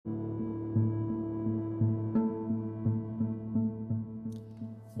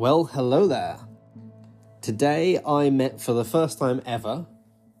Well, hello there. Today I met for the first time ever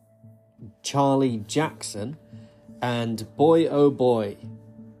Charlie Jackson, and boy oh boy,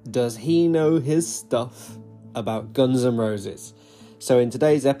 does he know his stuff about Guns N' Roses. So in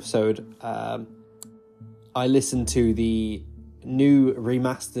today's episode, I listened to the new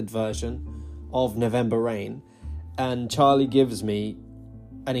remastered version of November Rain, and Charlie gives me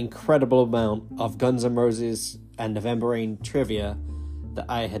an incredible amount of Guns N' Roses and November Rain trivia that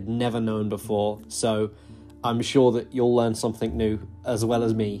I had never known before. So I'm sure that you'll learn something new as well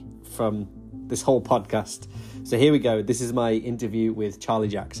as me from this whole podcast. So here we go. This is my interview with Charlie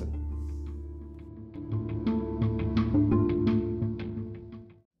Jackson.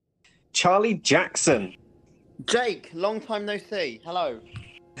 Charlie Jackson. Jake, long time no see. Hello.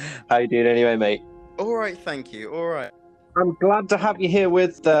 How you doing anyway, mate? All right, thank you. All right. I'm glad to have you here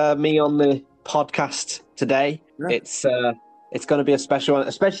with me on the podcast today. Yeah. It's going to be a special one,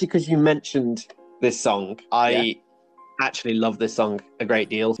 especially because you mentioned this song. I actually love this song a great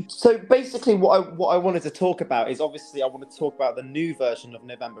deal. So basically what I wanted to talk about is, obviously I want to talk about the new version of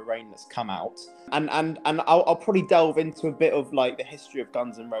November Rain that's come out. And I'll probably delve into a bit of like the history of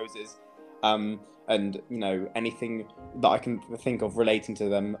Guns N' Roses. And you know, anything that I can think of relating to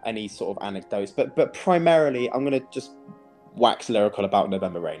them, any sort of anecdotes. But primarily I'm going to just wax lyrical about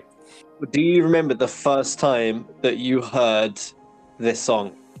November Rain. Do you remember the first time that you heard this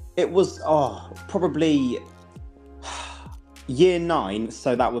song? It was probably year 9,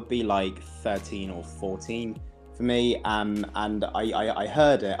 so that would be like 13 or 14 for me. And I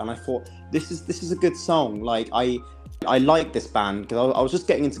heard it and I thought, this is a good song. Like I like this band because I was just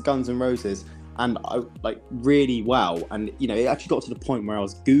getting into Guns N' Roses, and I like really well. And you know, it actually got to the point where I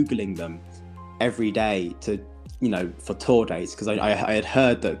was Googling them every day to, you know, for tour dates, because I had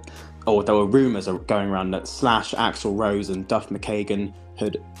heard that, or there were rumours going around that Slash, Axl Rose and Duff McKagan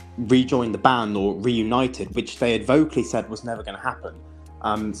had rejoined the band or reunited, which they had vocally said was never going to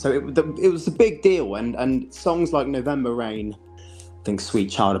happen. So it was a big deal, and songs like November Rain, I think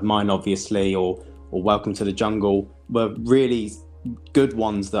Sweet Child of Mine obviously, or Welcome to the Jungle, were really good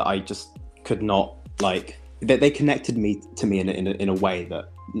ones that I just could not, like, they connected to me in a way that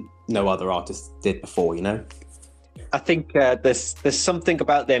no other artist did before, you know? I think there's something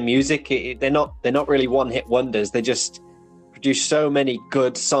about their music. They're not really one-hit wonders. They just produce so many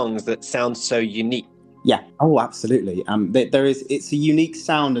good songs that sound so unique. Yeah. Oh, absolutely. It's a unique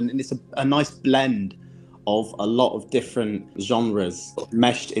sound, and it's a nice blend of a lot of different genres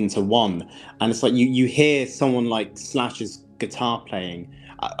meshed into one. And it's like you hear someone like Slash's guitar playing.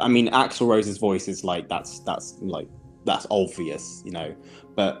 I mean, Axl Rose's voice is like that's obvious, you know.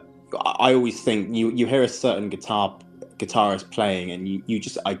 But I always think you hear a certain guitarist playing, and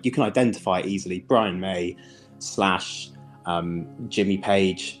you can identify it easily. Brian May, Slash, Jimmy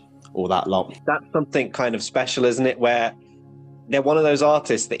Page, all that lot. That's something kind of special, isn't it? Where they're one of those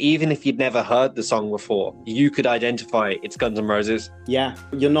artists that even if you'd never heard the song before, you could identify it's Guns N' Roses. Yeah,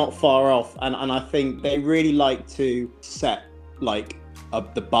 you're not far off, and I think they really like to set like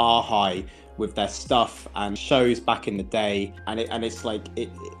the bar high with their stuff and shows back in the day, and it's like it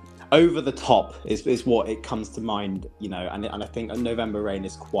over the top is what it comes to mind, you know. And I think November Rain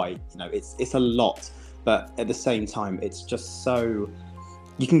is quite, you know, it's a lot, but at the same time it's just so,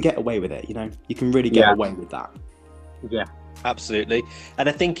 you can get away with it, you know. You can really get away with that. Yeah, absolutely. And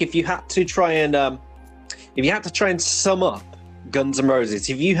I think if you had to try and sum up Guns N' Roses,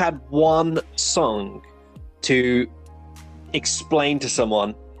 if you had one song to explain to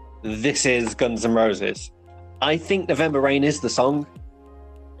someone this is Guns N' Roses, I think November Rain is the song.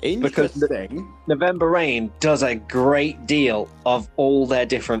 Interesting. Because November Rain does a great deal of all their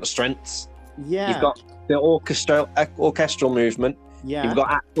different strengths. Yeah. You've got the orchestral movement. Yeah. You've got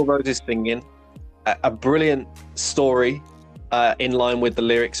Axl Rose singing, a brilliant story in line with the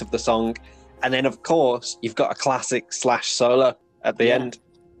lyrics of the song. And then, of course, you've got a classic Slash solo at the end.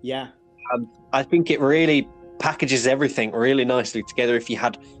 Yeah. I think it really packages everything really nicely together if you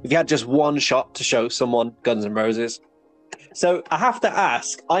had just one shot to show someone Guns N' Roses. So I have to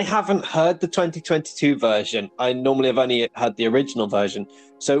ask, I haven't heard the 2022 version. I normally have only heard the original version.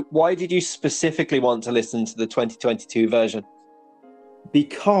 So why did you specifically want to listen to the 2022 version?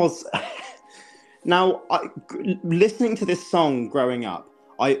 Because now, listening to this song growing up,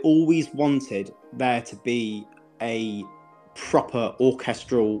 I always wanted there to be a proper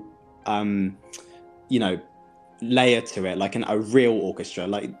orchestral, you know, layer to it, like a real orchestra,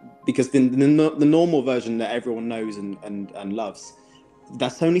 like, because the normal version that everyone knows and loves,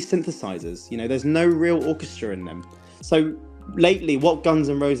 that's only synthesizers, you know. There's no real orchestra in them. So lately what Guns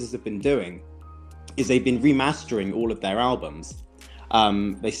N' Roses have been doing is they've been remastering all of their albums,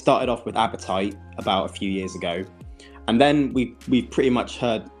 They started off with Appetite about a few years ago, and then we've pretty much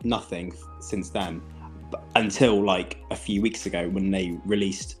heard nothing since then, until like a few weeks ago when they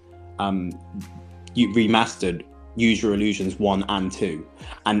released remastered Use Your Illusions 1 and 2,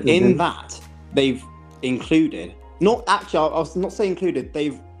 and in that they've included, not actually, I was not saying included,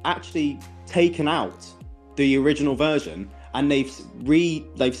 they've actually taken out the original version, and they've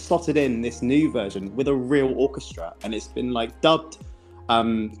slotted in this new version with a real orchestra, and it's been like dubbed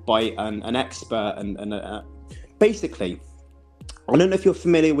by an expert, and basically, I don't know if you're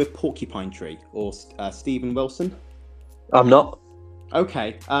familiar with Porcupine Tree or Stephen Wilson. I'm not.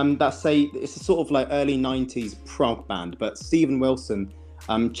 Okay, it's a sort of like early 90s prog band, but Stephen Wilson,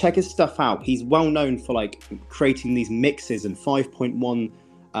 check his stuff out. He's well known for like creating these mixes and 5.1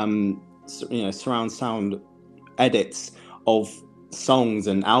 surround sound edits of songs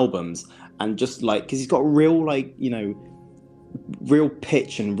and albums, and just like, because he's got real like, real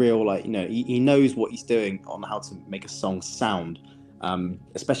pitch and real like, he knows what he's doing on how to make a song sound,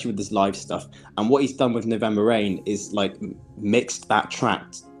 especially with this live stuff. And what he's done with November Rain is like mixed that track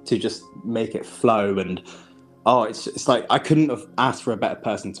to just make it flow, and it's like I couldn't have asked for a better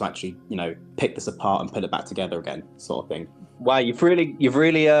person to actually pick this apart and put it back together again, sort of thing. Wow, you've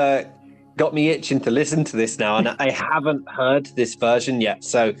really got me itching to listen to this now, and I haven't heard this version yet,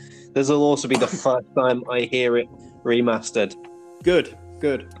 so this will also be the first time I hear it remastered. Good.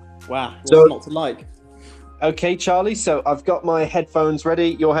 Wow, what's so, not to like? Okay, Charlie, so I've got my headphones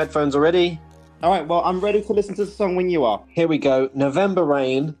ready. Your headphones are ready? All right, well, I'm ready to listen to the song when you are. Here we go. November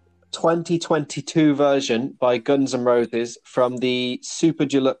Rain 2022 version by Guns N' Roses from the Super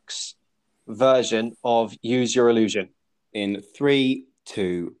Deluxe version of Use Your Illusion. In 3,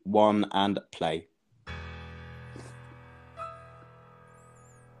 2, 1, and play.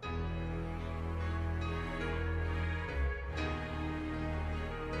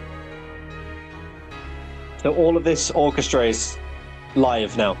 So all of this orchestra is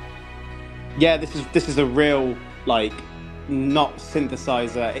live now. Yeah, this is a real, like, not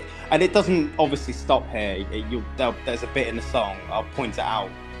synthesizer, and it doesn't obviously stop here. There's a bit in the song, I'll point it out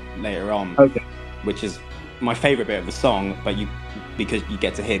later on, okay, which is my favorite bit of the song, but because you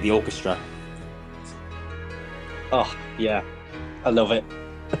get to hear the orchestra. Oh yeah, I love it.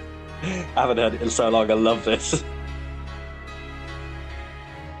 I haven't heard it in so long. I love this.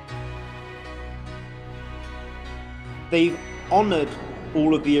 They've honoured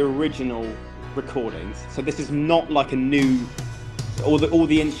all of the original recordings, so this is not like a new. All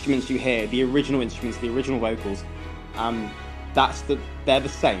the instruments you hear, the original instruments, the original vocals, they're the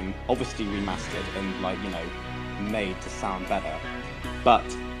same, obviously remastered and made to sound better. But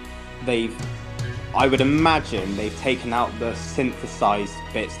I would imagine they've taken out the synthesized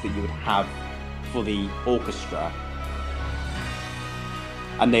bits that you would have for the orchestra,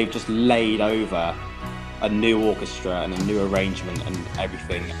 and they've just laid over a new orchestra and a new arrangement and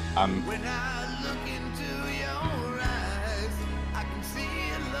everything. When I look into your eyes, I can see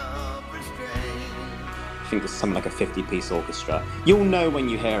a love restrained. I think it's something like a 50-piece orchestra. You'll know when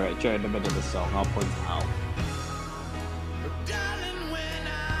you hear it during the middle of the song. I'll point it out. Darling, when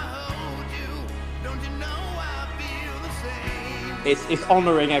I hold you, don't you know I feel the same? It's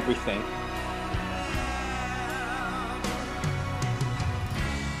honouring everything.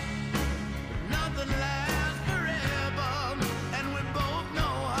 Nothing lasts forever, and we both know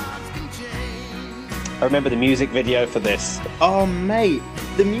hearts can change. I remember the music video for this. Oh mate,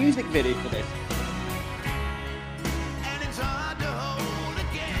 the music video for this. And it's hard to hold a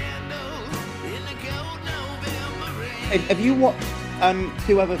candle in the cold November rain. Have you watched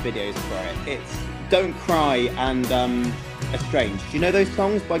two other videos for it? It's Don't Cry and Estranged. Do you know those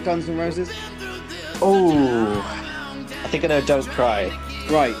songs by Guns N' Roses? Oh, I think I know Don't Cry.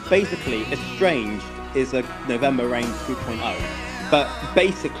 Right, basically Estranged is a November Rain 2.0, but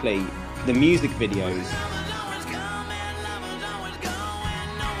basically the music videos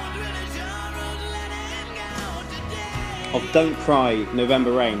of Don't Cry,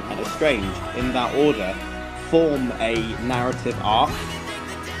 November Rain and Estranged in that order form a narrative arc.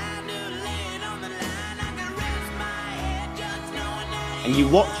 And you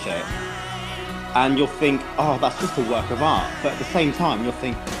watch it and you'll think, oh, that's just a work of art. But at the same time, you'll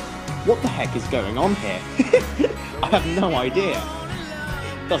think, what the heck is going on here? I have no idea.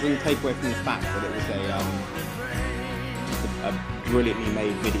 Doesn't take away from the fact that it was a brilliantly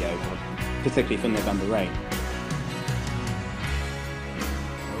made video, particularly for November Rain.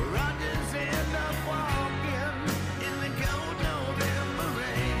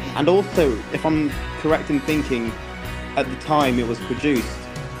 And also, if I'm correct in thinking, at the time it was produced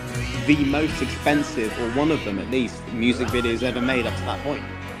the most expensive, or one of them at least, music videos ever made up to that point.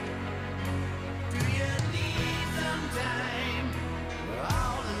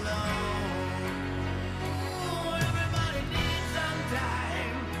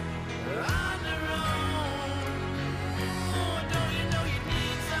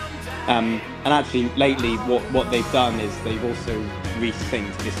 And actually, lately, what they've done is they've also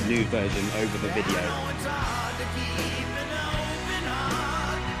resynced this new version over the video.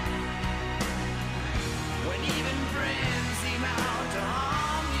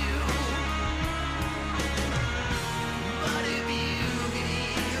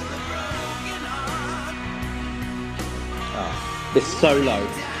 Oh, this solo,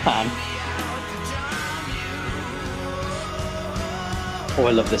 man. Oh,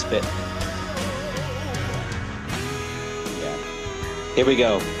 I love this bit. Here we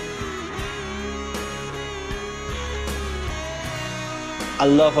go. I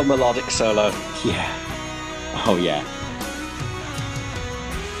love a melodic solo. Yeah. Oh, yeah.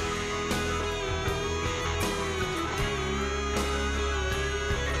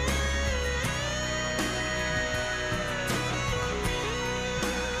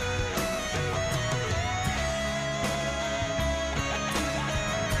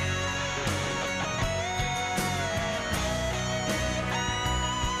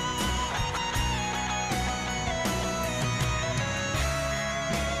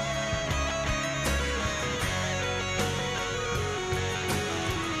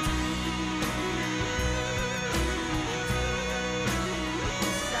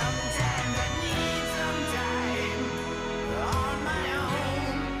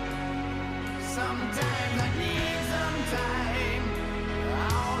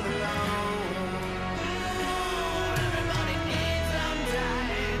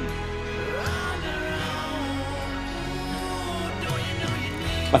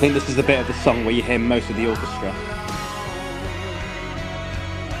 I think this is the bit of the song where you hear most of the orchestra.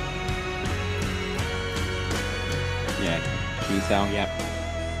 Yeah, can you tell? Yeah.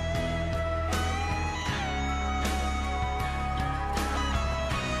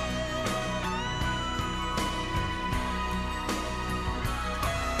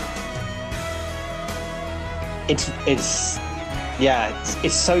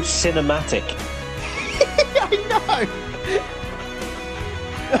 It's so cinematic. I know.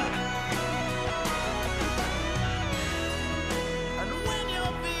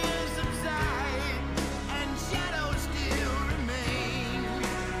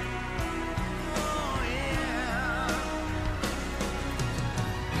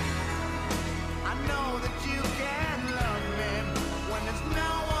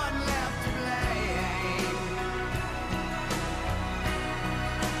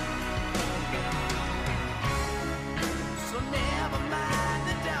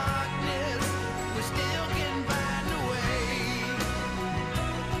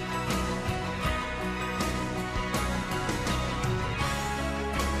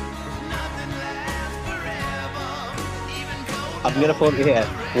 I'm going to put it here.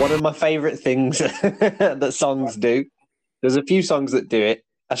 One of my favourite things that songs do. There's a few songs that do it.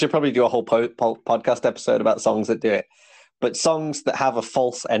 I should probably do a whole podcast episode about songs that do it. But songs that have a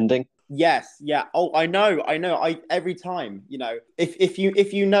false ending. Yes, yeah. Oh, I know. Every time, if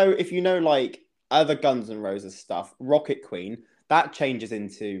you know like other Guns N' Roses stuff, Rocket Queen, that changes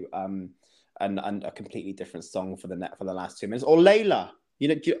into and a completely different song for the last 2 minutes. Or Layla,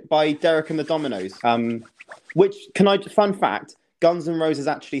 by Derek and the Dominoes. Which fun fact, Guns N' Roses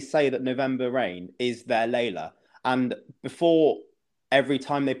actually say that November Rain is their Layla. And before every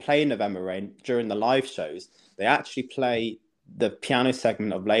time they play November Rain during the live shows, they actually play the piano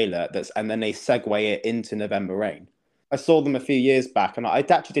segment of Layla, and then they segue it into November Rain. I saw them a few years back, and I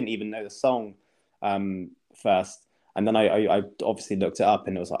actually didn't even know the song first, and then I obviously looked it up,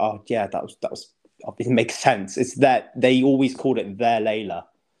 and it was like, oh yeah, that was it makes sense. It's that they always called it their Layla.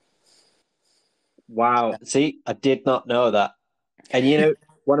 Wow! See, I did not know that. And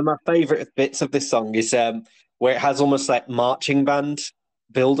one of my favorite bits of this song is where it has almost like marching band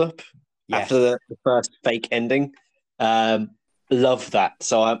build up after the first fake ending. Love that.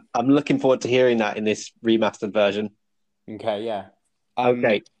 So I'm looking forward to hearing that in this remastered version. Okay, yeah.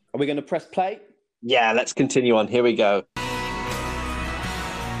 Okay. Are we going to press play? Yeah, let's continue on. Here we go.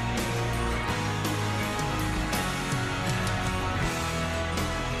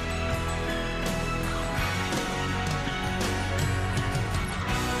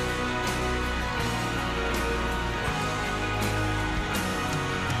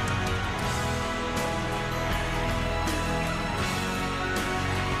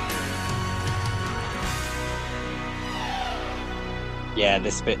 Yeah,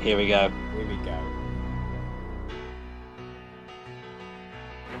 this bit. Here we go. Here we go.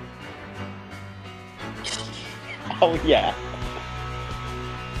 Oh yeah.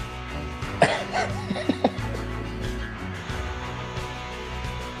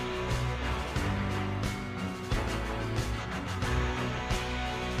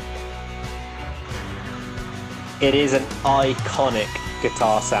 It is an iconic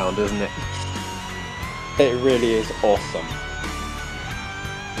guitar sound, isn't it? It really is awesome.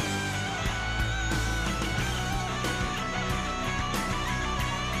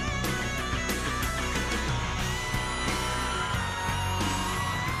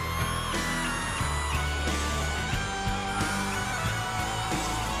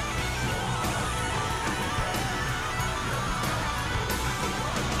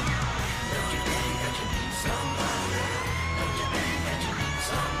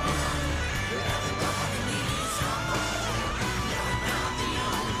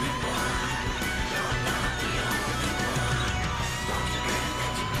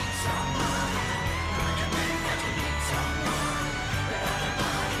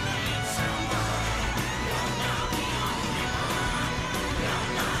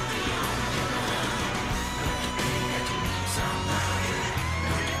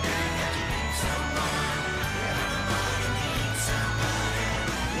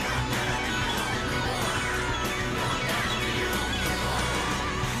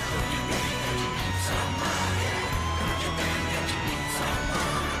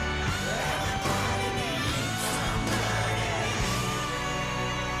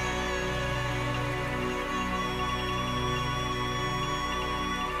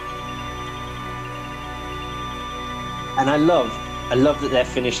 And I love that they're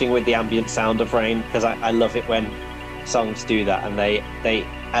finishing with the ambient sound of rain, because I love it when songs do that and they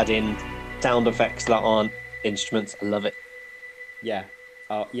add in sound effects that aren't instruments. I love it. Yeah.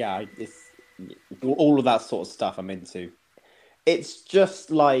 Yeah. It's all of that sort of stuff I'm into. It's just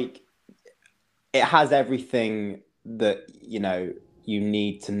like it has everything that you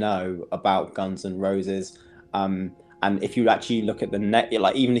need to know about Guns N' Roses. And if you actually look at the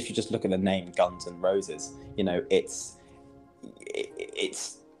like even if you just look at the name Guns N' Roses,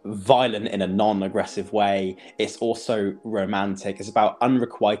 it's violent in a non-aggressive way. It's also romantic. It's about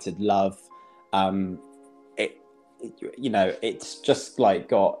unrequited love. It's just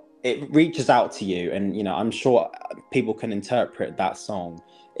like it reaches out to you, and I'm sure people can interpret that song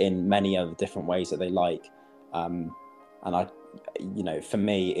in many other different ways that they like. And for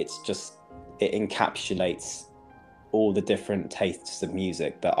me, it encapsulates all the different tastes of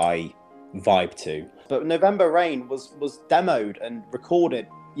music that I vibe to. But November Rain was demoed and recorded,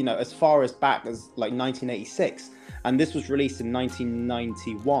 as far as back as like 1986, and this was released in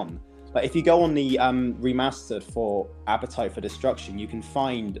 1991. Like if you go on the remastered for Appetite for Destruction, you can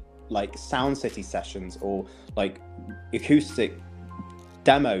find like Sound City sessions or like acoustic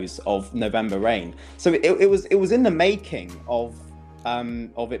demos of November Rain. So it was in the making of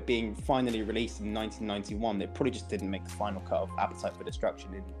it being finally released in 1991. It probably just didn't make the final cut of Appetite for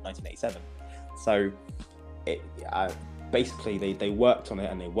Destruction in 1987. So basically they worked on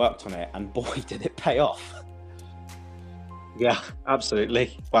it and boy did it pay off. Yeah,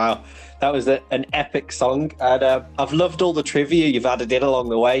 absolutely. Wow, that was an epic song, and I've loved all the trivia you've added in along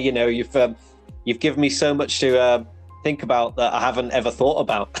the way. You've given me so much to think about that I haven't ever thought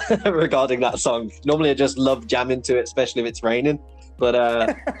about regarding that song. Normally, I just love jamming to it, especially if it's raining. But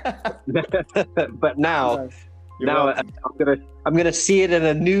but now I'm gonna see it in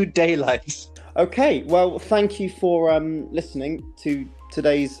a new daylight. Okay, well, thank you for listening to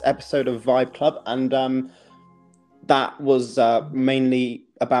today's episode of Vibe Club, and that was mainly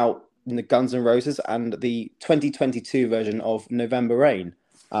about the Guns N' Roses and the 2022 version of November Rain.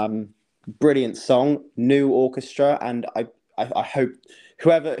 Brilliant song, new orchestra, and I hope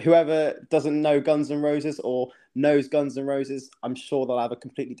whoever doesn't know Guns N' Roses or knows Guns N' Roses, I'm sure they'll have a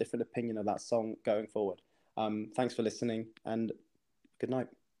completely different opinion of that song going forward. Thanks for listening, and good night.